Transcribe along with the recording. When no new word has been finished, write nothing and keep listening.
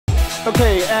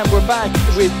Okay, and we're back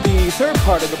with the third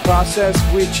part of the process,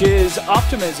 which is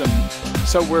optimism.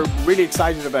 So we're really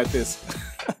excited about this.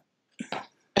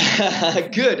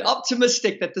 Good.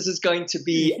 Optimistic that this is going to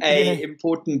be an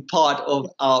important part of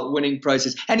our winning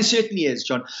process. And it certainly is,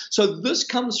 John. So this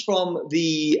comes from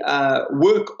the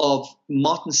work of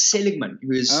Martin Seligman,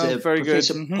 who is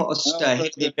professor past head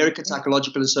of the American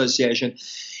Psychological Association.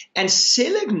 And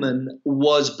Seligman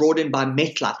was brought in by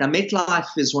MetLife. Now, MetLife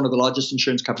is one of the largest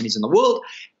insurance companies in the world,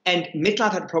 and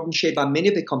MetLife had a problem shared by many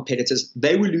of their competitors.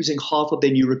 They were losing half of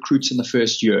their new recruits in the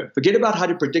first year. Forget about how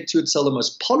to predict who would sell the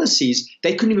most policies.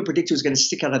 They couldn't even predict who was going to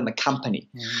stick out in the company.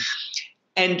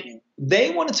 And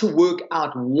they wanted to work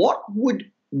out what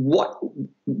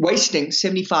wasting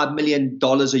 $75 million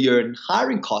a year in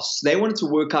hiring costs, they wanted to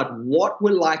work out what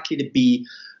were likely to be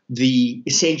the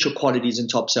essential qualities in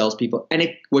top salespeople. And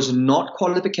it was not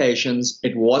qualifications.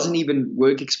 It wasn't even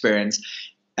work experience.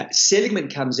 Seligman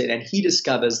comes in and he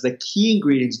discovers the key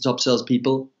ingredients in top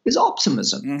salespeople is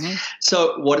optimism.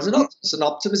 So what is an optimist? An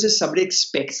optimist is somebody who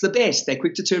expects the best. They're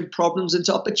quick to turn problems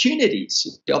into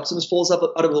opportunities. The optimist falls up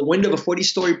out of the window of a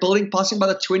 40-story building, passing by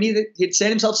the 20, that he'd say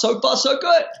himself, so far, so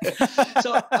good.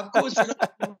 So, of course, we're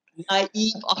not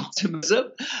naive optimism.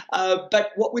 But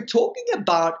what we're talking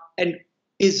about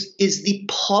is the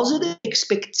positive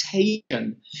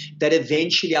expectation that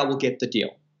eventually I will get the deal.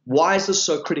 Why is this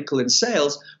so critical in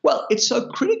sales? Well, it's so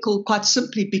critical quite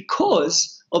simply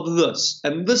because of this.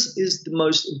 And this is the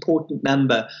most important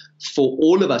number for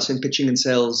all of us in pitching and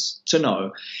sales to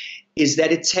know, is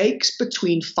that it takes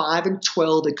between 5 and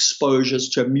 12 exposures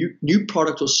to a new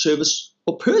product or service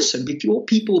or person before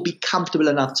people will be comfortable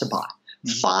enough to buy.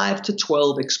 5 to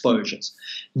 12 exposures.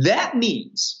 That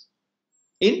means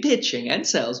in pitching and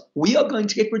sales, we are going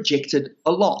to get rejected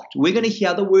a lot. We're going to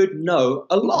hear the word no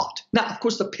a lot. Now, of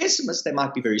course, the pessimist, they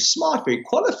might be very smart, very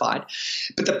qualified,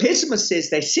 but the pessimist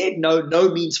says they said no, no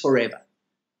means forever.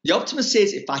 The optimist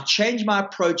says if I change my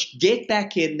approach, get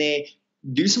back in there,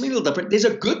 do something a little different, there's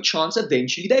a good chance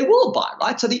eventually they will buy,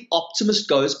 right? So the optimist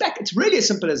goes back. It's really as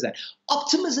simple as that.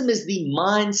 Optimism is the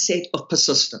mindset of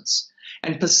persistence.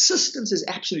 And persistence is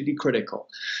absolutely critical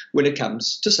when it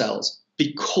comes to sales,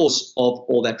 because of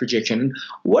all that rejection. And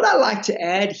what I like to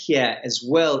add here as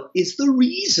well is the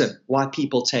reason why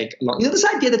people take long. You know, this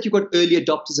idea that you've got early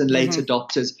adopters and late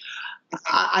adopters,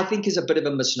 I think is a bit of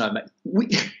a misnomer.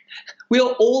 We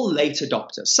are all late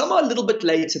adopters. Some are a little bit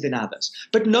later than others,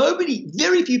 but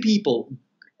very few people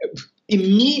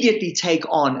immediately take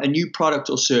on a new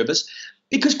product or service,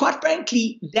 because quite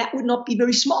frankly, that would not be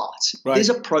very smart. Right. There's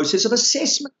a process of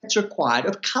assessment that's required,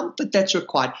 of comfort that's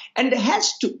required. And it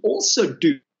has to also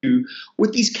do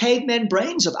with these caveman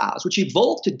brains of ours, which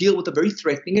evolved to deal with a very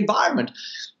threatening environment.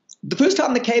 The first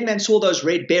time the caveman saw those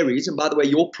red berries, and by the way,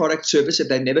 your product service, if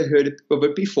they've never heard of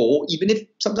it before, even if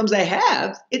sometimes they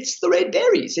have, it's the red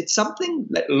berries. It's something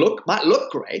that might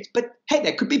look great, but hey,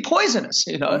 that could be poisonous,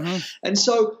 you know. And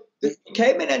so the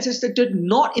caveman ancestor did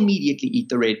not immediately eat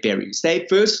the red berries. They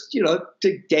first,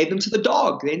 gave them to the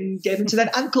dog, then gave them to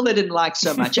that uncle they didn't like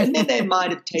so much, and then they might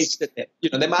have tasted them.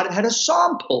 They might have had a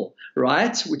sample,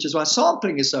 right? Which is why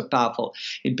sampling is so powerful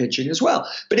in pitching as well.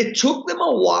 But it took them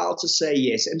a while to say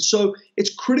yes, and so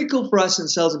it's critical for us in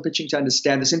sales and pitching to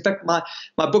understand this. In fact, my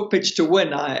book Pitch to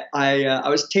Win, I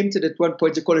was tempted at one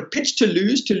point to call it Pitch to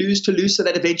Lose, so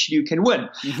that eventually you can win,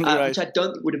 right. Which I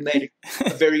don't think would have made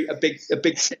a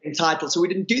big title, so we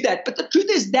didn't do that. But the truth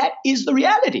is, that is the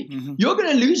reality. You're going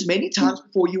to lose many times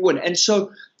before you win, and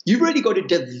so you've really got to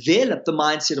develop the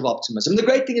mindset of optimism. The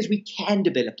great thing is we can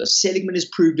develop this. Seligman has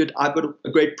proved it. I've got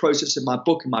a great process in my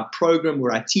book, in my program,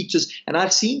 where I teach this, and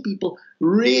I've seen people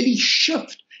really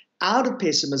shift out of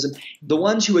pessimism. The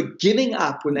ones who were giving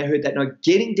up when they heard that,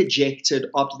 getting dejected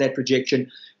after that rejection,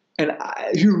 and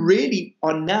who really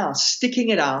are now sticking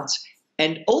it out.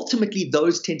 And ultimately,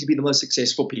 those tend to be the most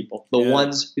successful people, the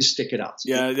ones who stick it out.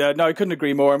 Yeah, no, I couldn't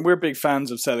agree more. And we're big fans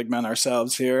of Seligman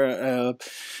ourselves here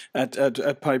at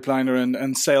Pipeliner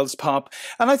and SalesPOP.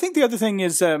 And I think the other thing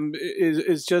is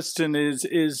Justin,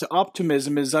 is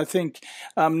optimism. Is I think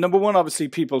number one, obviously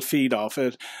people feed off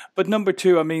it, but number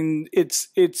two, I mean, it's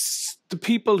the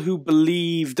people who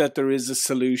believe that there is a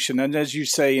solution. And as you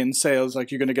say in sales,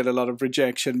 like, you're going to get a lot of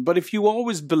rejection. But if you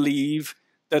always believe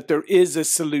that there is a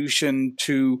solution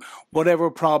to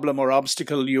whatever problem or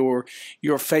obstacle you're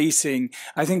facing,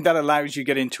 I think that allows you to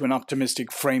get into an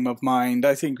optimistic frame of mind.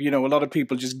 I think, a lot of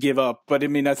people just give up. But I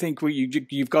mean, I think what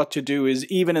you've got to do is,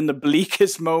 even in the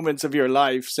bleakest moments of your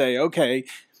life, say, okay,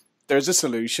 there's a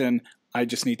solution. I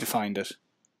just need to find it.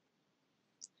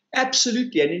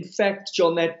 Absolutely. And in fact,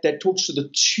 John, that talks to the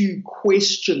two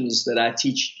questions that I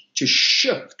teach to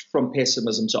shift from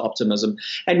pessimism to optimism.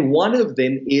 And one of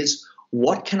them is,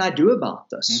 what can I do about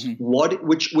this?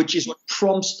 Which is what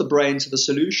prompts the brain to the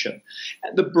solution.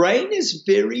 And the brain is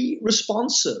very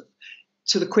responsive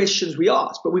to the questions we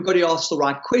ask, but we've got to ask the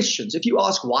right questions. If you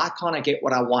ask, why can't I get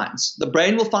what I want? The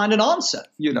brain will find an answer,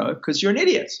 because you're an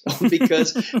idiot, or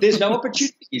because there's no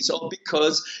opportunities, or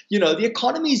because, the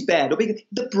economy is bad, or because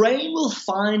the brain will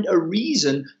find a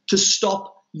reason to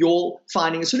stop your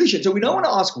finding a solution. So we don't want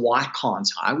to ask, why can't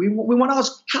I? We want to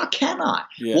ask, how can I?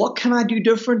 Yeah. What can I do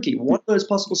differently? What are those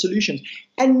possible solutions?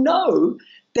 And know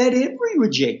that every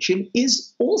rejection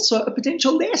is also a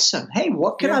potential lesson. Hey,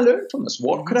 what can I learn from this?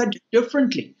 What could I do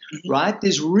differently? Right?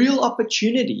 There's real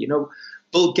opportunity.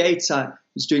 Bill Gates, I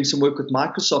was doing some work with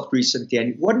Microsoft recently,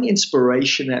 and what an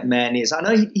inspiration that man is. I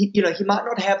know he might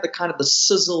not have the kind of the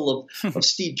sizzle of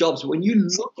Steve Jobs, but when you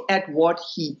look at what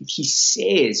he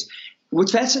says,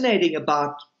 what's fascinating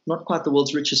about, not quite the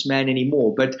world's richest man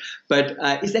anymore, but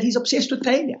is that he's obsessed with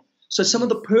failure. So some of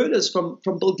the pearlers from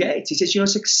Bill Gates, he says,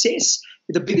 success,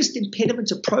 the biggest impediment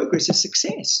to progress is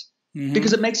success,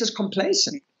 because it makes us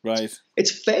complacent. Right.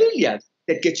 It's failure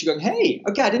that gets you going, hey,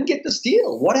 okay, I didn't get this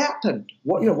deal. What happened?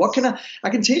 What can I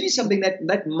can tell you something that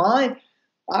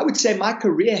I would say my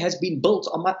career has been built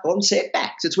on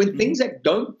setbacks. It's when things that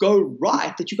don't go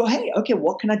right that you go, hey, okay,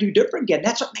 what can I do different again?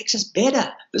 That's what makes us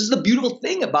better. This is the beautiful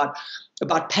thing about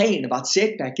pain, about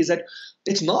setback, is that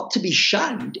it's not to be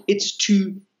shunned.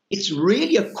 It's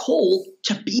really a call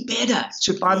to be better,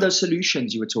 to find those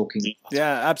solutions you were talking about.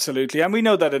 Yeah, absolutely. And we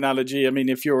know that analogy. I mean,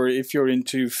 if you're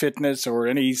into fitness or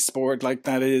any sport like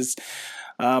that is,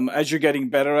 as you're getting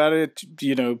better at it,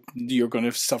 you're going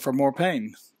to suffer more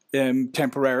pain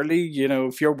temporarily.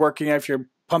 If you're working out, if you're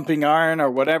pumping iron or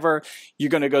whatever, you're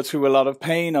going to go through a lot of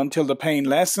pain until the pain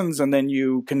lessens, and then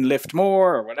you can lift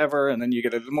more or whatever, and then you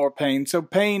get a little more pain. So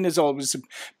pain's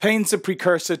a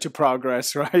precursor to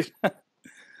progress, right?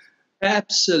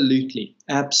 Absolutely.